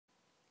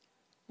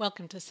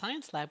Welcome to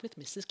Science Lab with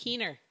Mrs.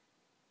 Keener.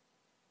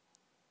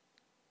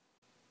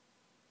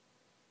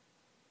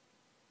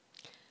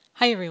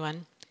 Hi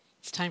everyone,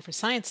 it's time for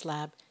Science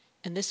Lab,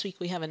 and this week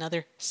we have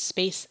another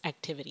space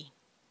activity.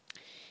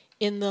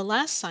 In the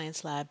last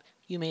Science Lab,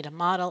 you made a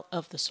model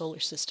of the solar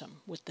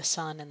system with the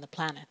sun and the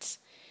planets,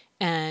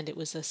 and it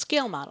was a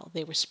scale model.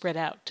 They were spread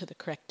out to the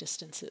correct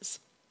distances.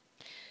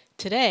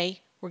 Today,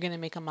 we're going to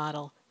make a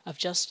model of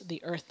just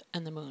the Earth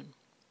and the Moon.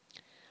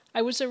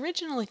 I was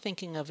originally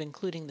thinking of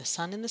including the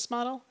sun in this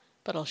model,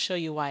 but I'll show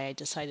you why I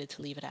decided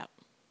to leave it out.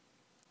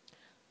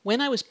 When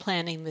I was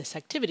planning this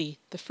activity,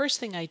 the first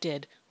thing I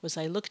did was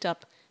I looked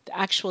up the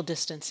actual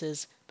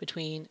distances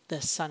between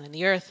the sun and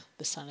the Earth,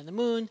 the sun and the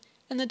moon,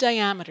 and the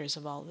diameters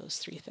of all those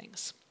three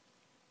things.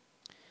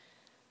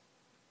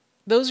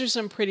 Those are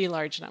some pretty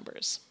large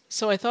numbers,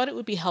 so I thought it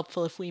would be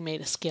helpful if we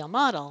made a scale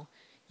model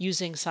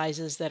using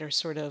sizes that are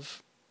sort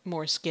of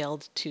more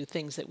scaled to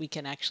things that we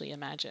can actually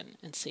imagine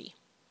and see.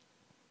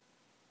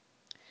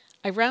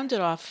 I rounded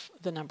off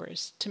the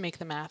numbers to make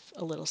the math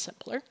a little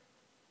simpler.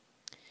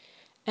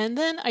 And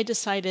then I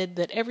decided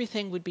that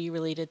everything would be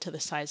related to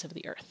the size of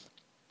the Earth.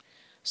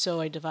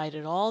 So I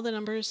divided all the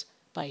numbers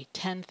by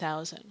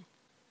 10,000.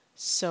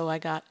 So I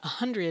got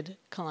 100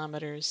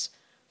 kilometers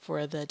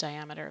for the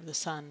diameter of the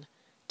sun,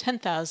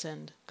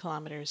 10,000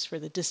 kilometers for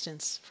the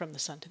distance from the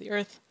sun to the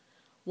Earth,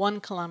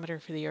 1 kilometer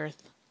for the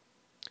Earth,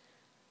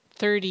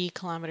 30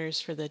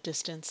 kilometers for the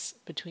distance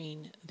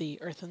between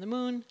the Earth and the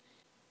Moon,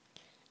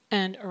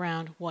 and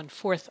around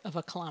 1/4 of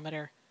a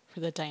kilometer for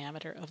the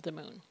diameter of the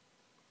Moon.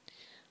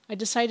 I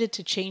decided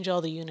to change all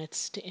the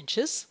units to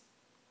inches,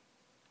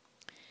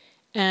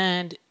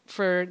 and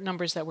for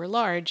numbers that were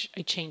large,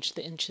 I changed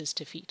the inches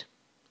to feet.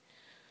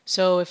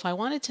 So if I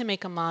wanted to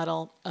make a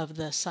model of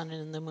the sun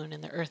and the moon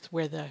and the Earth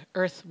where the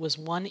Earth was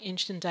 1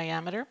 inch in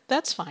diameter,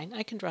 that's fine.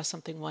 I can draw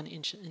something 1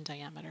 inch in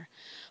diameter.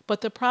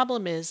 But the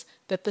problem is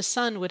that the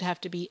sun would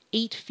have to be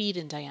 8 feet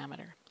in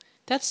diameter.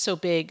 That's so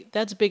big,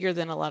 that's bigger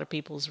than a lot of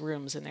people's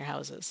rooms in their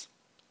houses.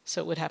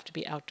 So it would have to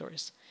be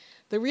outdoors.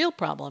 The real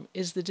problem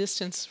is the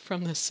distance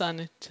from the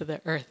sun to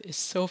the Earth is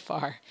so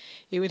far.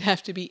 It would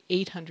have to be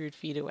 800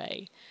 feet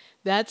away.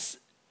 That's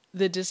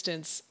the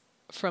distance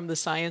from the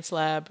science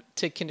lab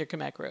to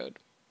Kinderkamek Road.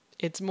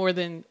 It's more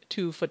than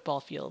 2 football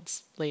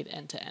fields laid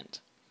end to end.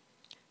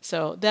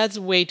 So that's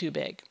way too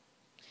big.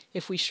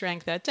 If we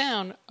shrank that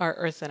down, our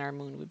Earth and our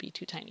moon would be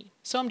too tiny.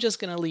 So I'm just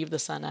going to leave the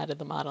sun out of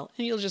the model,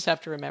 and you'll just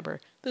have to remember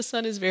the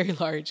sun is very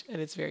large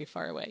and it's very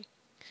far away.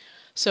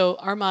 So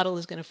our model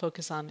is going to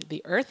focus on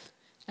the Earth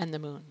and the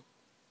moon.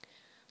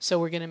 So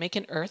we're going to make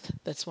an Earth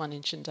that's 1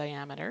 inch in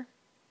diameter.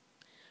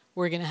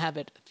 We're going to have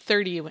it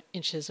 30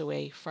 inches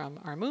away from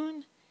our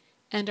moon,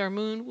 and our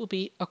moon will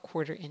be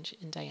 1/4 inch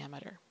in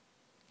diameter.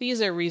 These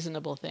are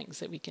reasonable things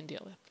that we can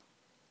deal with.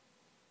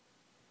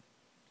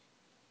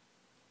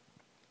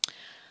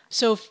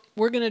 So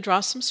we're going to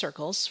draw some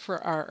circles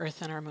for our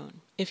Earth and our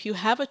moon. If you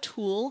have a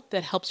tool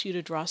that helps you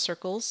to draw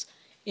circles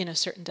in a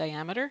certain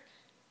diameter,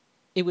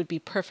 it would be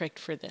perfect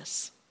for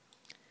this.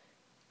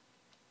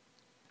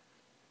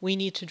 We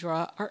need to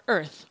draw our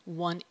Earth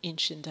 1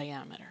 inch in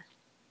diameter.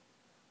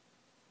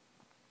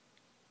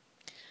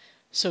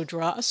 So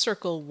draw a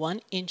circle 1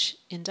 inch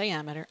in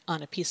diameter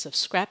on a piece of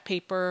scrap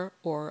paper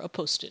or a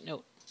Post-it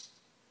note.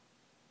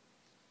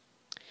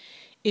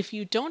 If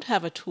you don't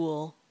have a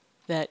tool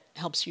that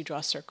helps you draw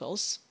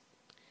circles,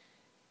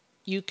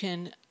 you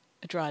can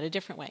draw it a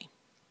different way.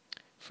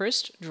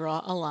 First,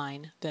 draw a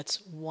line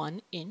that's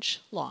 1 inch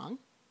long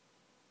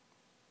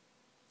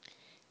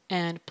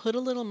and put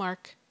a little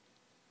mark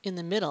in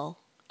the middle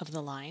of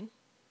the line,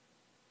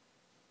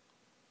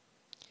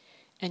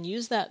 and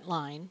use that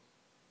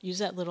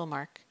little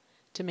mark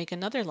to make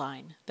another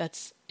line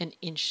that's 1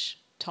 inch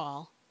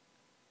tall,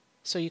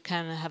 so you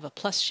kind of have a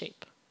plus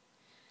shape.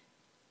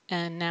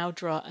 And now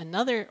draw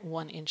another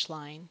 1 inch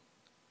line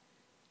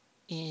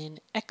in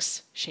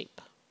X shape,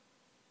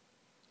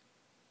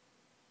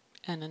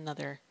 and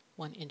another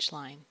 1 inch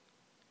line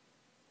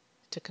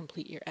to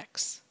complete your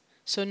X.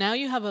 So now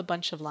you have a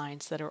bunch of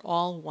lines that are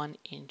all 1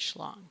 inch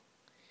long.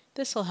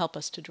 This will help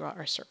us to draw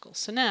our circles.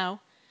 So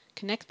now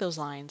connect those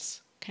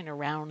lines, kind of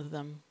round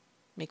them,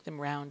 make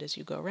them round as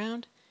you go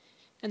around,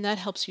 and that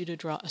helps you to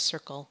draw a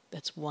circle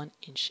that's 1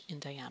 inch in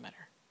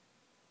diameter.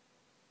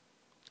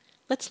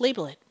 Let's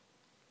label it.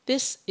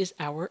 This is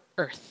our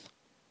Earth.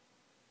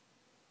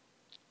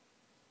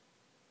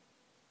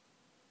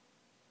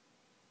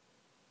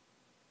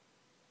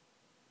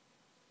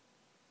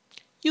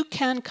 You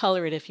can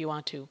color it if you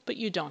want to, but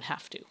you don't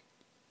have to.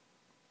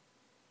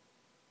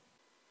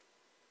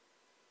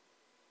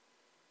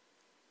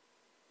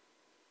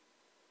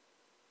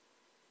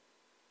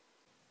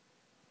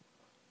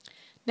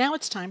 Now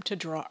it's time to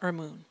draw our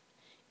moon.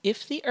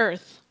 If the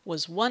Earth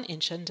was 1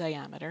 inch in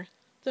diameter,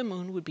 the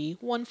moon would be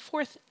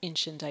 1/4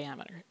 inch in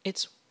diameter.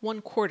 It's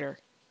 1/4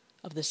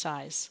 of the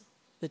size,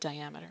 the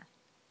diameter.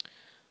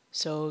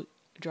 So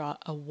draw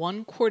a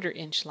 1/4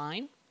 inch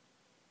line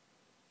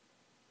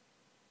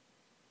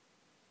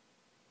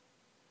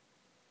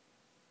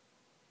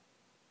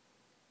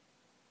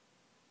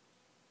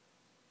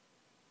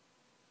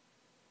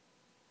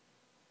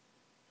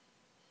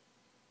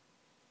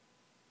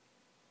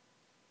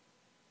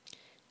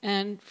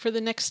And for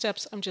the next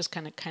steps, I'm just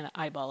going to kind of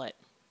eyeball it.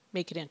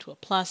 Make it into a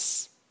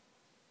plus,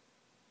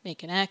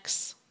 make an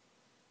X,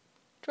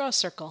 draw a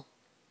circle.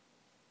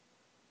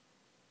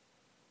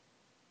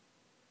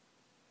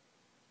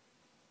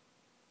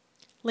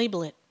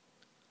 Label it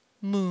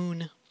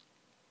moon.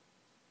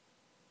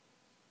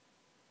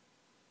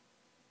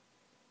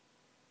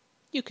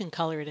 You can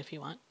color it if you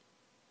want.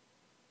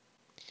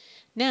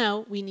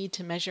 Now we need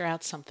to measure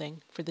out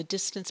something for the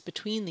distance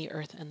between the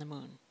Earth and the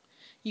moon.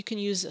 You can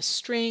use a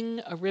string,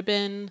 a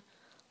ribbon,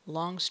 a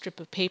long strip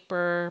of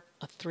paper,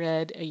 a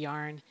thread, a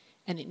yarn,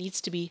 and it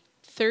needs to be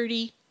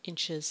 30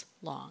 inches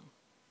long.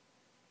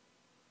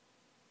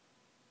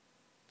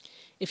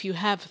 If you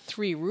have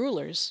 3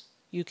 rulers,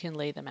 you can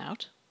lay them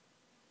out.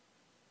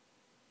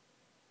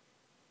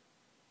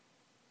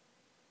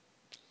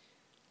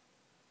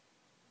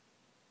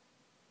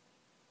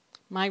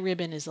 My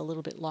ribbon is a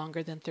little bit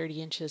longer than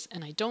 30 inches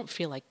and I don't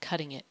feel like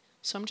cutting it,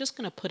 so I'm just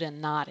going to put a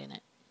knot in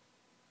it.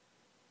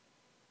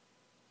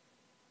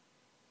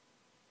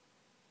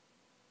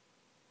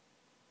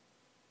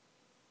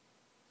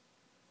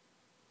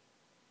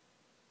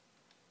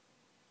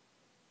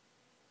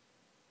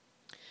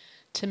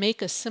 To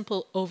make a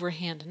simple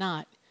overhand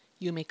knot,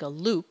 you make a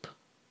loop,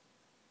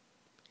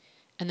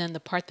 and then the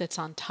part that's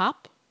on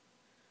top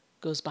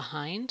goes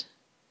behind,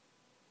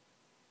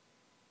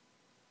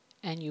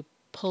 and you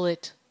pull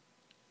it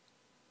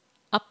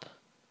up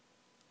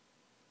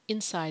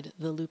inside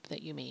the loop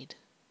that you made.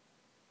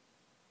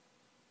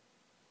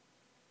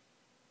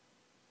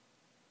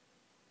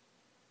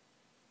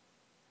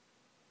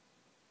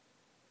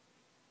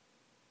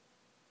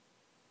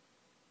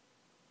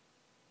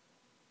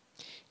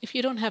 If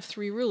you don't have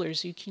 3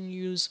 rulers, you can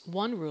use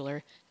 1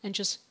 ruler and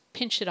just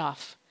pinch it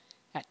off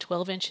at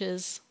 12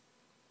 inches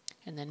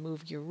and then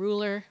move your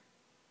ruler.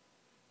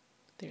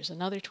 There's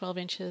another 12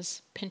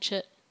 inches, pinch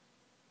it,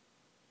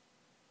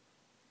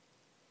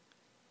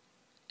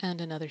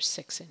 and another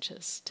 6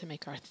 inches to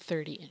make our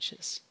 30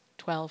 inches.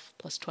 12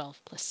 plus 12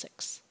 plus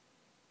 6.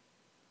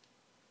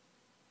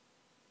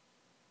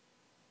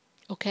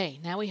 Okay,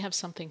 now we have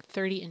something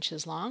 30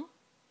 inches long,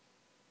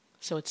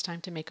 so it's time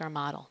to make our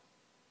model.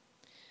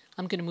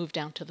 I'm going to move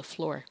down to the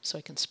floor so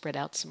I can spread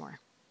out some more.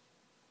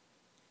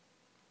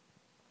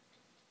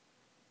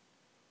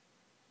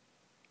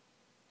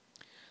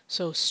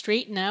 So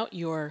straighten out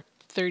your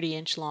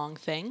 30-inch long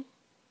thing.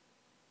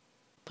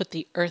 Put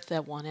the Earth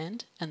at one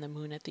end and the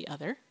moon at the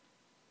other.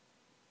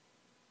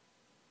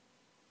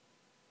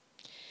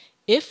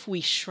 If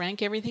we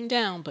shrank everything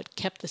down but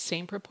kept the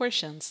same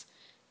proportions,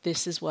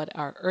 this is what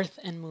our Earth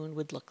and moon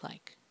would look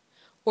like.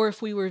 Or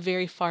if we were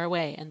very far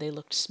away and they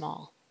looked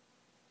small.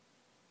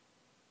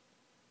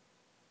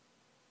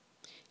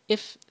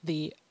 If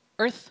the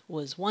Earth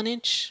was 1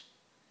 inch,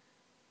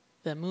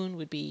 the moon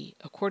would be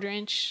a 1/4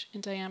 inch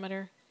in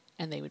diameter,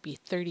 and they would be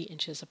 30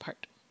 inches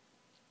apart.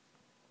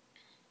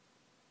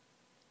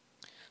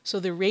 So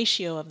the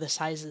ratio of the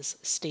sizes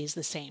stays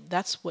the same.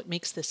 That's what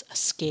makes this a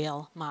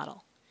scale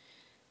model.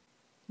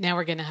 Now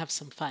we're going to have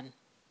some fun.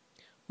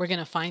 We're going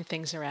to find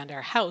things around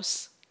our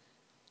house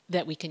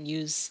that we can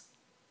use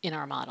in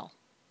our model.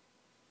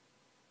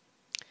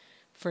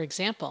 For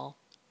example,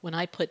 when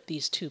I put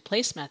these 2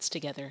 placemats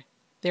together,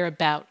 they're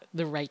about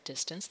the right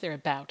distance. They're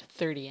about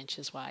 30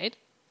 inches wide.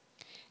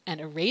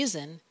 And a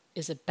raisin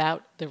is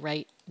about the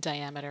right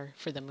diameter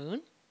for the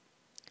moon.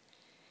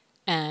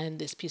 And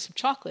this piece of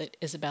chocolate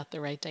is about the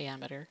right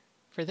diameter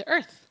for the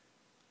Earth.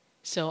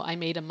 So I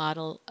made a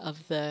model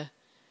of the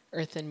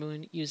Earth and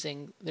moon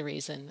using the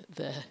raisin,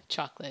 the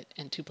chocolate,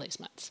 and 2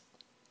 placemats.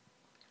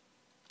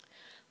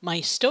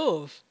 My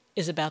stove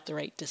is about the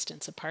right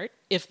distance apart.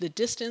 If the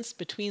distance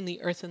between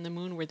the Earth and the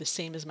moon were the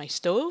same as my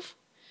stove,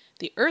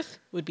 the Earth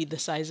would be the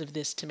size of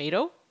this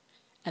tomato,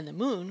 and the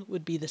moon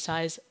would be the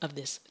size of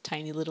this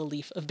tiny little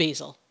leaf of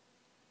basil.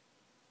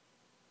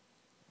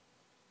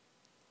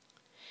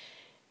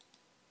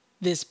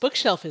 This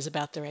bookshelf is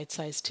about the right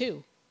size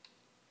too.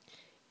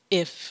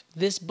 If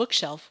this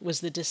bookshelf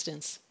was the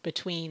distance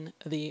between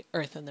the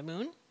Earth and the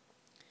moon,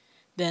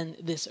 then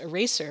this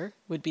eraser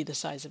would be the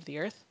size of the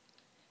Earth,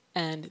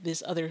 and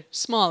this other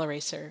small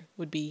eraser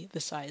would be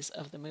the size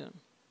of the moon.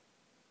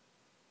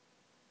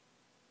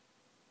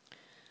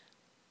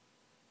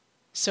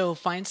 So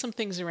find some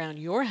things around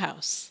your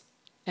house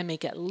and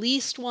make at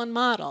least 1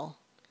 model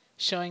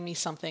showing me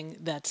something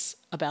that's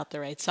about the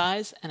right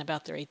size and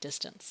about the right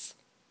distance.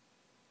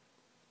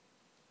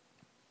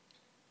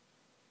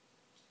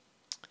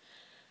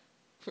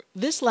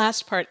 This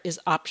last part is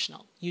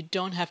optional. You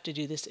don't have to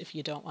do this if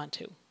you don't want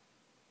to.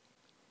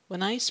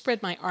 When I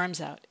spread my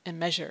arms out and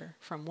measure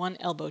from one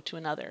elbow to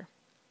another,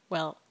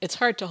 well, it's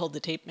hard to hold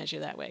the tape measure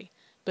that way,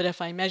 but if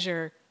I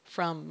measure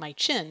from my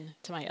chin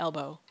to my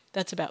elbow,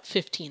 that's about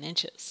 15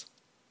 inches.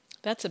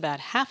 That's about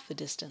half the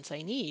distance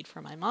I need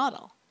for my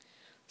model.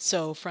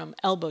 So from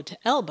elbow to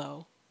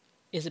elbow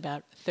is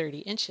about 30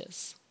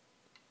 inches.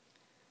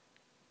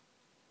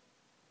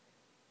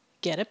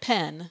 Get a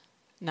pen,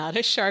 not a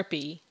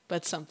Sharpie,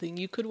 but something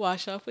you could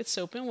wash off with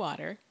soap and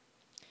water.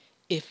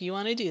 If you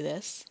want to do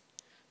this,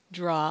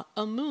 Draw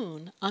a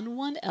moon on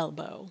one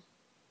elbow.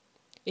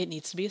 It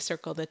needs to be a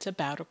circle that's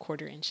about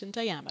 1/4 inch in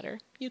diameter.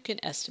 You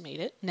can estimate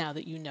it now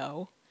that you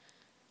know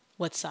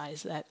what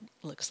size that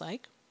looks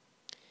like.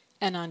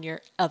 And on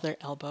your other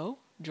elbow,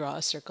 draw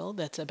a circle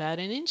that's about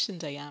 1 inch in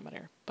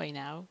diameter. By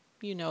now,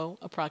 you know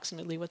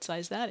approximately what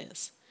size that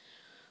is.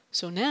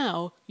 So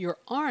now your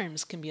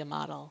arms can be a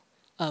model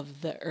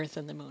of the Earth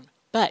and the Moon,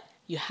 but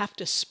you have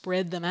to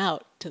spread them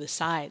out to the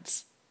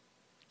sides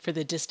for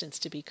the distance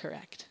to be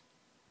correct.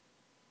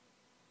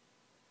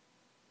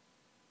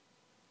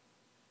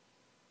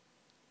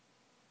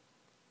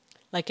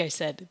 Like I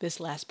said, this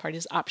last part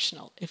is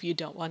optional. If you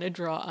don't want to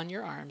draw on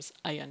your arms,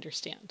 I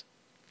understand.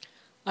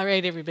 All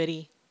right,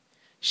 everybody,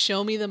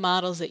 show me the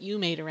models that you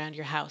made around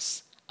your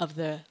house of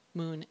the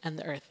moon and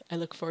the Earth. I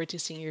look forward to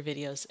seeing your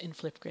videos in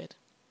Flipgrid.